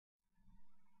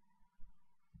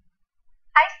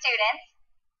students.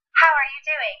 How are you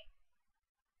doing?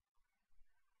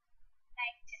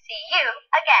 Nice to see you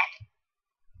again.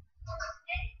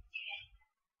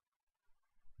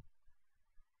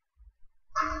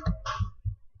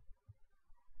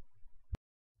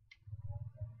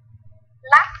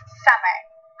 Last summer,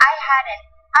 I had an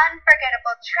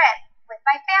unforgettable trip with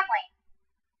my family.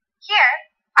 Here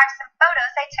are some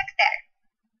photos I took there.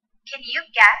 Can you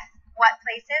guess what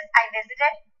places I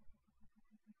visited?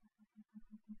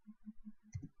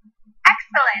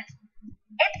 Excellent!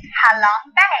 It's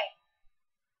Halong Bay.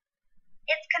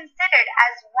 It's considered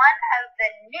as one of the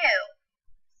new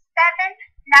 7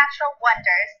 natural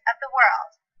wonders of the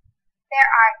world. There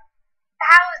are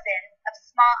thousands of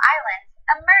small islands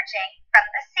emerging from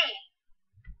the sea.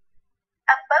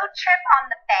 A boat trip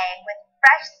on the bay with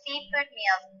fresh seafood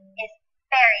meals is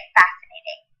very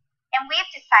fascinating, and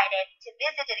we've decided to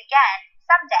visit it again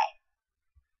someday.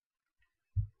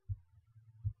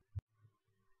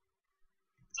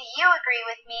 Do you agree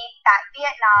with me that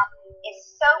Vietnam is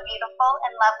so beautiful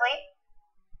and lovely?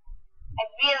 I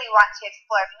really want to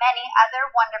explore many other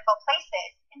wonderful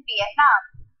places in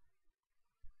Vietnam.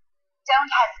 Don't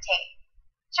hesitate.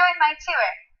 Join my tour,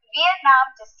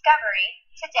 Vietnam Discovery,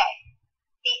 today.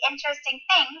 The interesting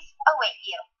things await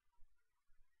you.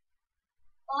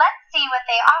 Let's see what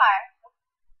they are.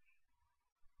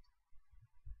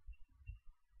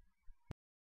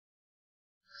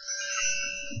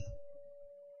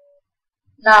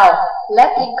 Now,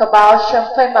 let's think about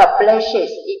some famous places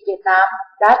in Vietnam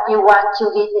that you want to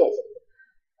visit.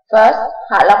 First,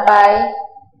 Hạ Long Bay,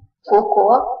 Phú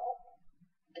Quốc,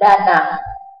 Đà Nẵng,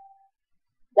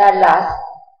 Đà Lạt,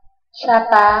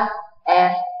 Sapa,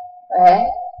 and Huế.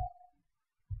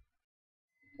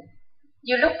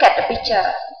 You look at the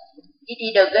picture. It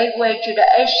is the gateway to the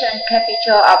ancient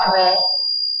capital of Huế.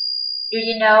 Do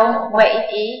you know where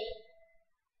it is?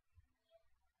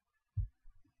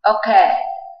 Okay,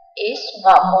 it's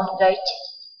Ngọ Gate.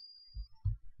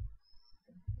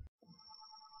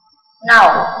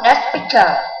 Now, next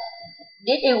picture.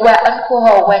 This is where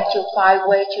alcohol went to find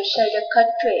way to save the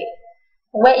country.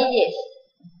 Where it is?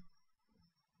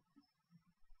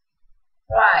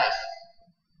 Right,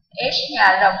 it's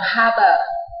Đồng Harbor.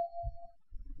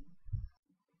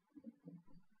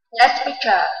 Next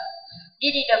picture.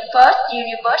 This is the first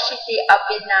university of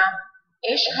Vietnam.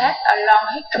 It has a long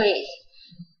history.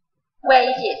 Where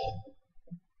is it?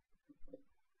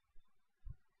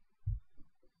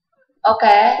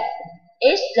 Okay,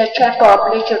 it's the Chapel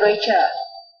of Literature.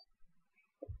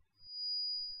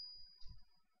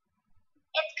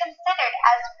 It's considered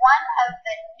as one of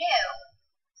the new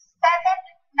 7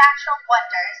 natural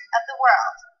wonders of the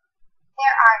world.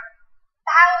 There are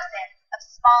thousands of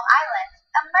small islands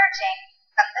emerging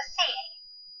from the sea.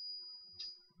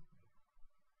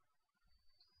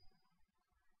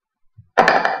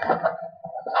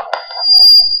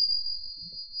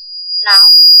 Now,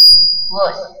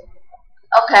 words.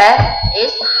 Okay,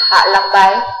 it's Hạ Long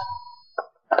Bay.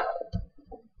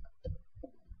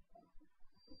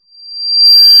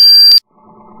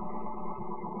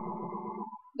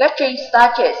 Getting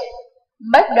started.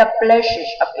 Make the places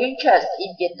of interest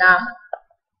in Vietnam.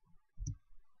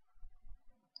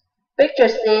 Picture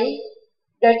C.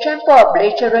 The Chapel of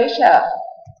Literature.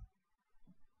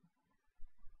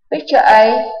 Picture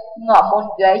A.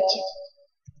 Ngọ Gate.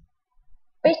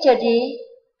 Picture D.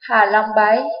 Hạ Long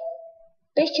Bay.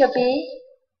 Picture B.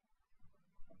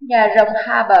 Nhà Rồng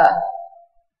Harbor.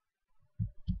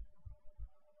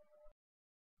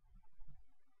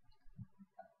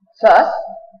 First,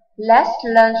 let's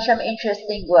learn some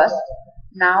interesting words.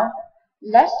 Now,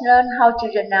 let's learn how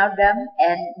to pronounce them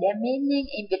and their meaning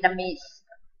in Vietnamese.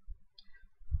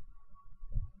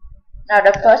 Now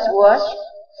the first word,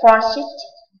 Francis.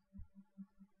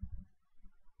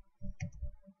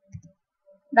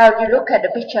 Now you look at the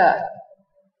picture.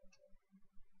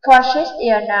 Francis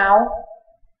is a noun.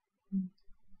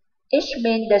 It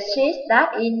means the seat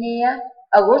that is near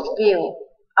a good view,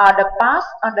 or the part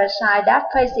on the side that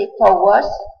faces forward.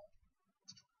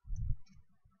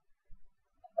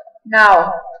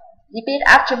 Now, repeat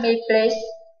after me, please.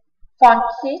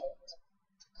 Francis.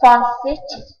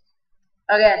 Francis.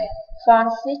 Again,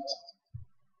 Francis.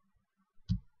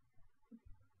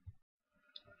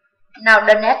 Now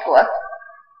the next word.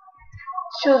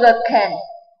 Sugar cane.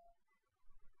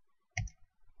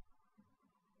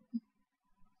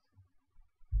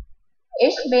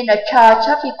 It means a tall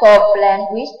tropical plant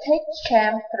which takes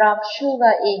jam from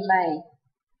sugar in May.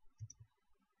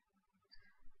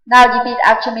 Now repeat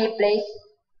after me, please.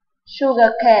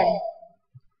 Sugar cane.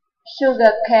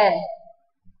 Sugar cane.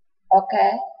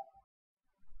 Okay.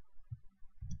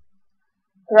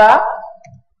 Crop.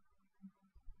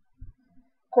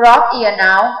 Crop is a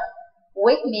noun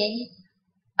which means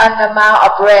an amount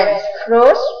of grains,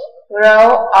 fruits,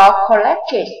 grown or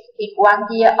collected in one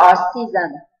year or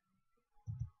season.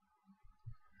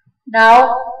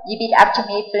 Now, repeat after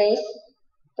me, please.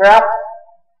 Crop.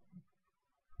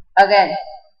 Again,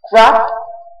 crop.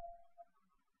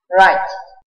 Right.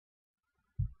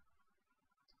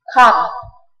 Come.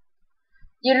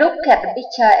 You look at the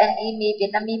picture and give me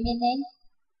Vietnamese meaning.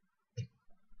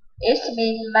 It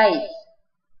means made.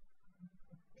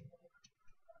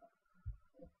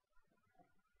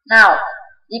 Now,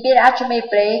 repeat after me,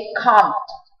 please. Come.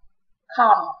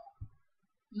 Come.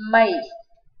 Made.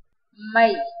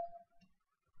 Made.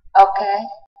 Okay.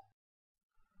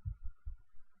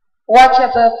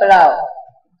 Water buffalo.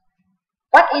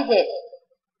 What is it?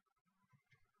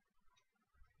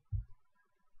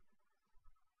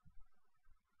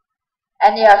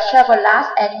 And you have several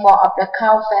last animal of the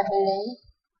cow family.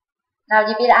 Now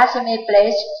repeat after me,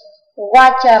 please.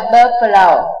 Water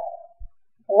buffalo.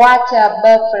 Water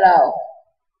buffalo.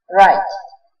 Right.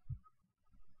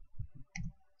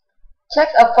 Take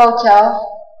a photo.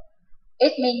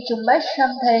 It means to make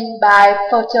something by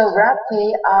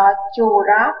photography or to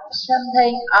wrap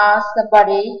something or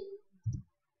somebody.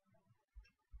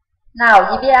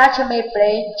 Now repeat after me,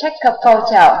 please. Take a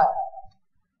photo.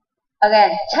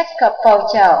 Again, take a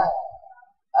photo.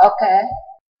 Okay.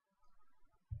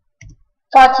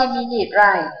 40 minute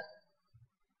ride.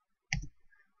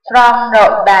 From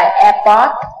Nội Bài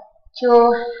Airport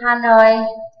to Hanoi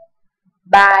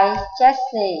by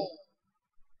taxi.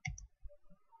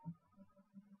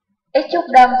 It took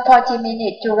them 40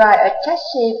 minutes to ride a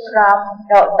taxi from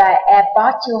Nội Bài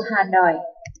Airport to Hanoi.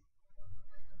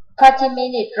 40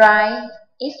 minute ride,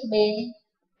 it means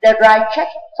the ride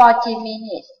takes 40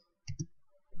 minutes.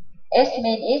 It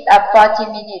means it's a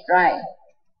 40 minute ride.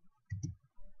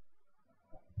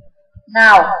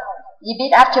 Now,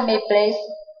 repeat after me, please.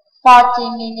 40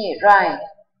 minute ride.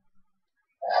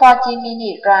 40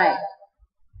 minute ride.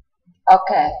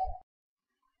 Okay.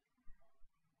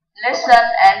 Listen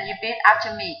and repeat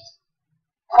after me.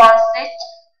 Corn seed,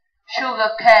 sugar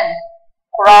cane,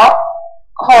 crop,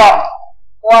 corn,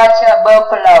 water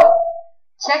buffalo.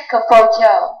 Take a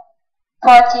photo.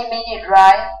 40 minute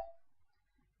ride.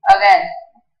 Again.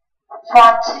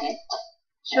 Corn seed,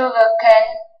 sugar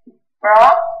cane,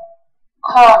 crop,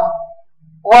 corn,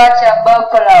 water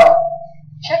buffalo.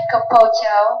 Take a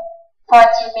photo. 40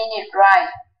 minute ride.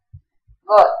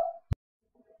 Good.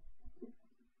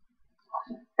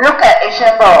 Look at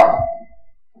example.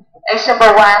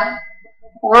 Example 1.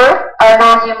 Would or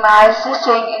do you mind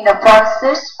sitting in the front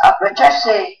seat of the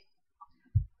taxi?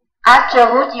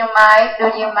 After would you mind, do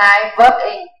you mind verb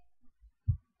in.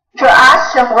 To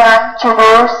ask someone to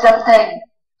do something,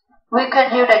 we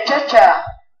can use the gesture.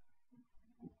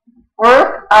 Would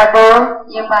or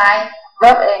do you mind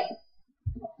verb in.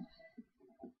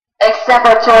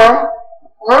 Example 2.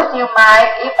 Would you mind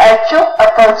if I took a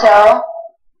photo?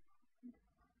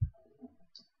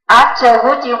 After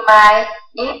would you mind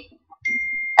if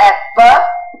adverb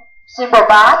simple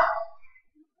past.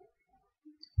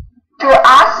 To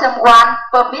ask someone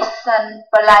permission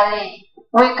politely,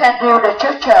 we can do the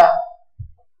gesture.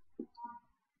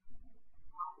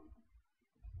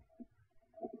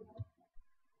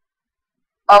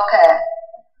 Okay.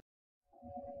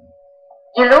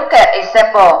 You look at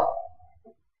example.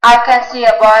 I can see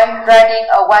a boy riding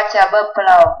a water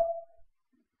buffalo.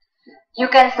 You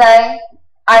can say,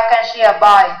 I can see a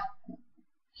boy.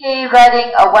 He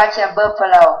riding a water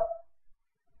buffalo.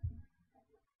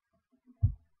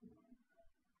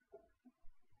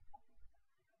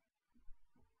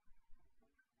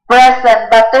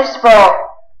 Present participle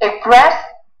express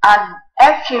an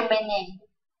active meaning.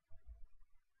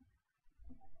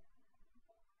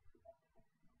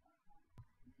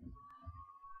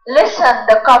 Listen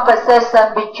the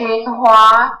conversation between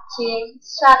Hoa, Chin,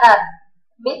 Shannon,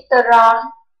 Mr.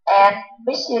 Ron, and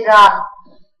Mrs. Ron.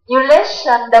 You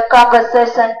listen the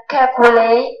conversation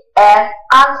carefully and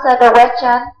answer the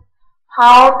question,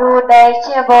 how do they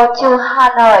travel to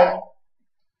Hanoi?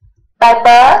 By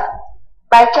bus,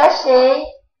 by taxi,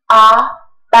 or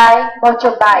by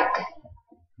motorbike?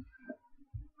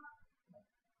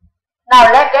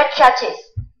 Now let's get started.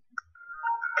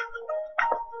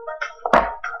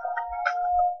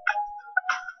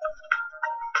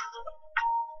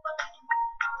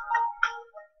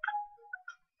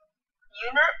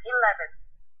 Unit 11.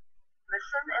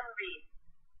 Listen and read.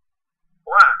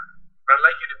 Wow, I'd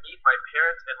like you to meet my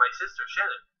parents and my sister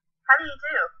Shannon. How do you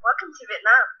do? Welcome to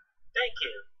Vietnam. Thank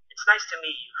you. It's nice to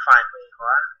meet you finally,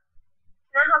 Hoa.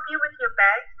 Can I help you with your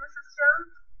bags, Mrs.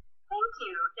 Jones? Thank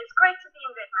you. It's great to be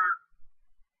in Vietnam.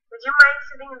 Would you mind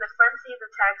sitting in the front seat of the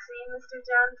taxi, Mr.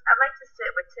 Jones? I'd like to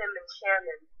sit with Tim and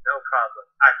Shannon. No problem.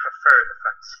 I prefer the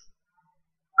front seat.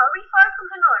 Are we far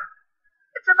from Hanoi?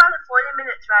 It's about a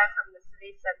 40-minute drive from the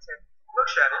city center.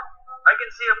 Look, Shannon. I can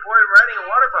see a boy riding a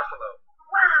water buffalo.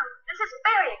 Wow, this is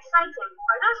very exciting.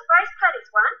 Are those rice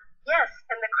paddies, one? Yes,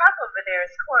 and the crop over there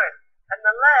is corn. On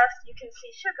the left, you can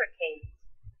see sugar canes.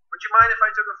 Would you mind if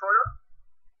I took a photo?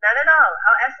 Not at all.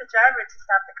 I'll ask the driver to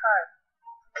stop the car.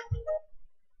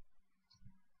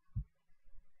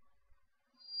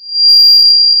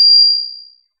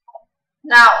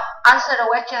 Now, answer the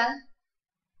question.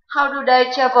 How do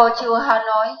they travel to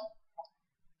Hanoi?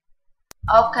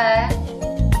 Okay.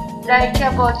 They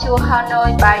travel to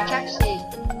Hanoi by taxi.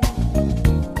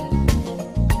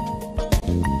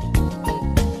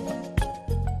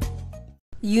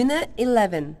 Unit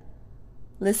 11.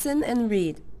 Listen and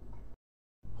read.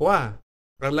 Wow,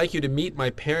 I'd like you to meet my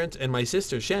parents and my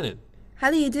sister, Shannon. How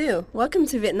do you do? Welcome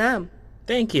to Vietnam.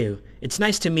 Thank you. It's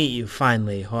nice to meet you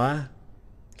finally, Hoa.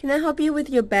 Can I help you with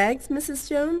your bags, Mrs.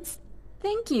 Jones?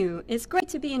 Thank you. It's great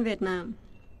to be in Vietnam.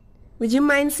 Would you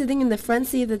mind sitting in the front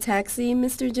seat of the taxi,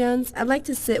 Mr. Jones? I'd like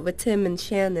to sit with Tim and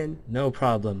Shannon. No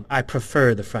problem. I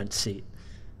prefer the front seat.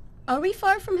 Are we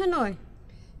far from Hanoi?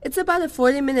 It's about a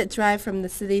 40-minute drive from the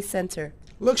city center.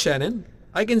 Look, Shannon.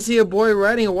 I can see a boy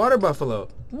riding a water buffalo.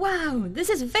 Wow, this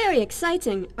is very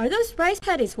exciting. Are those rice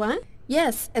paddies, one?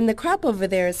 Yes, and the crop over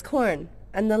there is corn.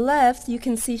 On the left, you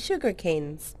can see sugar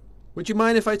canes. Would you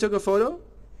mind if I took a photo?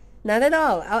 Not at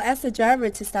all. I'll ask the driver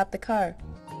to stop the car.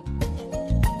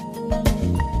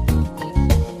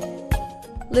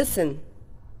 Listen.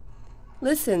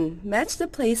 Listen. Match the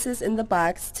places in the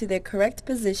box to their correct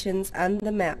positions on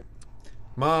the map.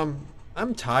 Mom,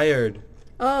 I'm tired.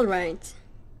 All right.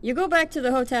 You go back to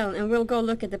the hotel and we'll go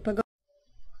look at the pagoda.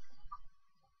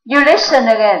 You listen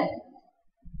again.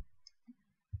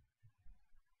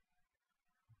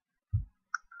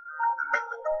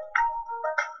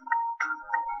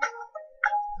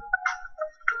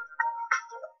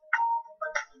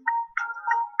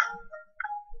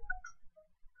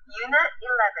 Unit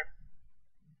 11.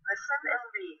 Listen and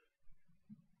read.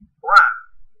 Wow,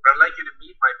 I'd like you to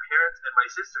meet my parents and my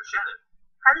sister, Shannon.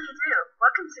 How do you do?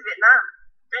 Welcome to Vietnam.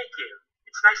 Thank you.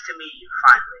 It's nice to meet you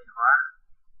finally, Hoa.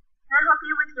 Can I help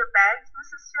you with your bags,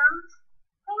 Mrs. Jones?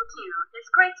 Thank you.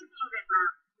 It's great to be in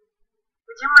Vietnam.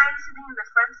 Would you mind sitting in the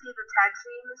front seat of the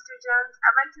taxi, Mr. Jones?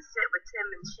 I'd like to sit with Tim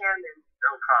and Shannon.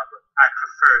 No problem. I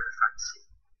prefer the front seat.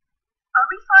 Are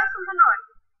we far from Hanoi?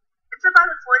 It's about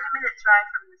a 40-minute drive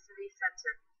from the city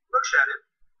center. Look, Shannon.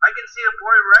 I can see a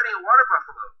boy riding a water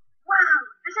buffalo. Wow,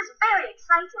 this is very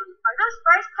exciting. Are those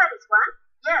rice paddies, one?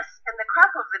 Yes, and the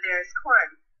crop over there is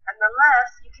corn. On the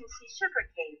left, you can see sugar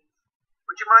canes.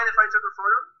 Would you mind if I took a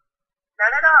photo?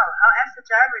 Not at all. I'll ask the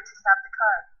driver to stop the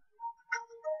car.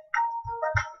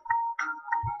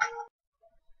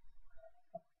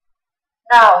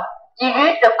 Now, you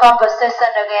read the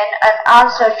conversation again and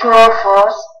answer true or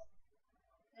false.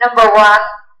 Number 1.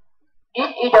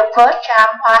 This is the first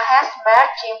time Hoa has met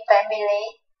Jim family.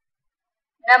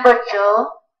 Number 2.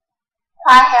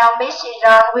 Hoa helped Mrs.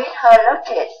 Ron with her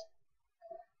luggage.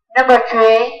 Number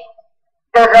 3.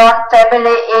 The Ron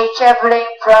family is traveling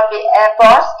from the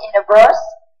airport in a bus.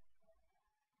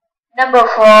 Number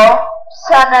 4.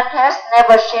 Shannon has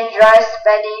never seen rice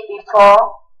paddy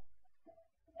before.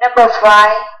 Number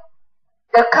 5.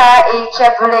 The car is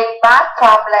traveling past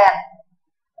farmland.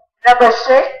 Number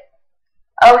 6.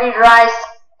 Only rice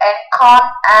and corn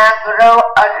are grown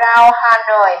around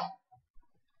Hanoi.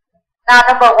 Now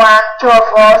number 1, true or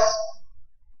false?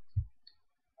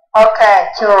 Okay,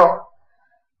 true.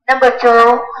 Number 2,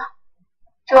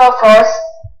 true or false?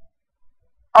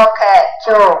 Okay,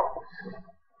 true.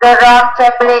 The Ron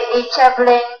family is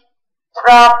traveling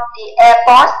from the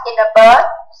airport in a bus.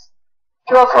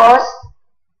 True or false?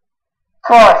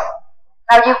 False.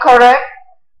 Now you correct.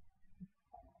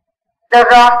 The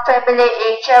Ron family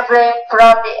is traveling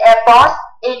from the airport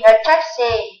in a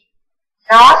taxi,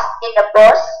 not in a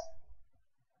bus.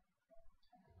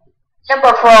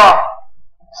 Number 4.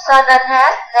 Shannon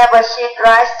has never seen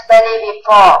rice paddy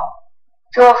before.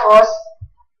 True or false?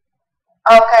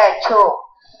 Okay, true.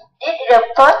 This is the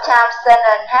first time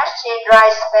Shannon has seen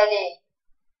rice paddy.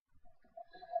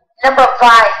 Number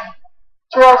 5.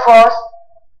 True or false?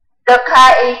 The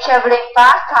car is traveling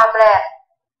past farmland.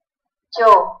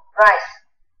 True. Rice.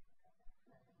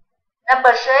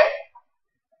 Number 6.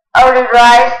 Only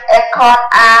rice and corn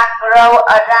are grown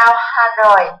around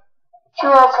Hanoi. True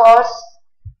or false?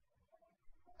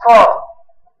 False.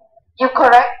 You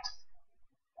correct?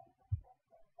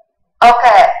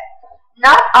 Okay.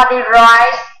 Not only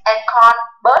rice and corn,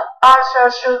 but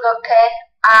also sugarcane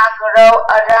are grown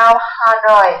around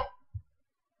Hanoi.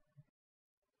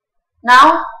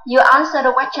 Now, you answer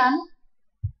the question.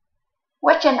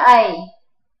 Question A.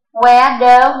 Where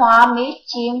the Hoa meet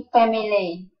Chim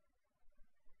family?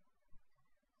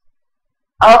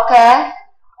 Okay,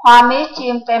 Hoa meet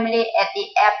Chim family at the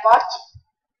airport.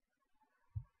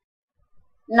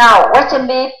 Now, question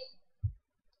B.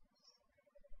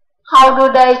 How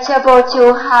do they travel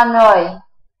to Hanoi?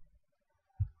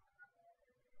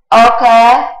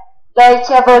 Okay, they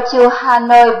travel to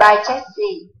Hanoi by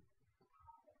taxi.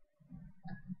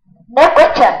 Next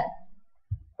question.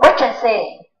 Question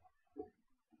C.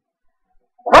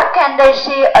 What can they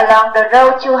see along the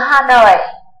road to Hanoi?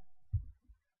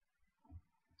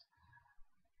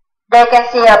 They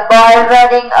can see a boy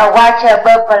riding a water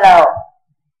buffalo,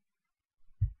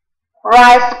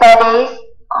 rice paddies,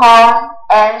 corn,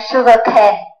 and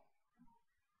sugarcane.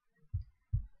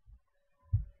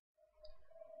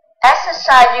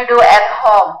 Exercise you do at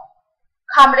home.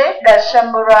 Complete the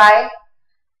summary.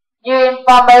 New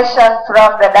information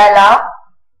from the dialogue.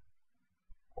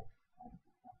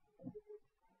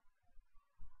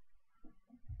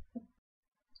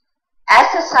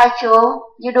 Exercise 2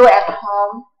 you do at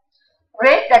home.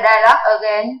 Read the dialogue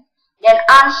again, then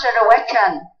answer the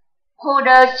question. Who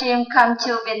does Jim come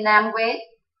to Vietnam with?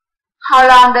 How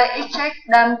long does it take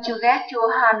them to get to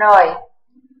Hanoi?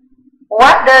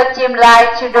 What does Jim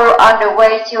like to do on the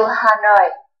way to Hanoi?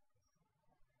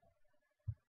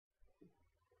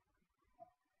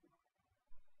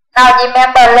 Now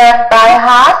remember, learn by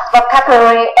heart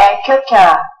vocabulary and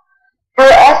culture. Do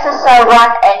exercise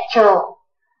 1 and 2.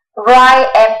 Write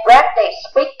and practice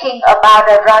speaking about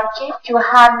the round trip to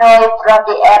Hanoi from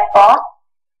the airport.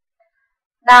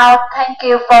 Now, thank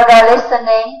you for the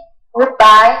listening.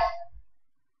 Goodbye.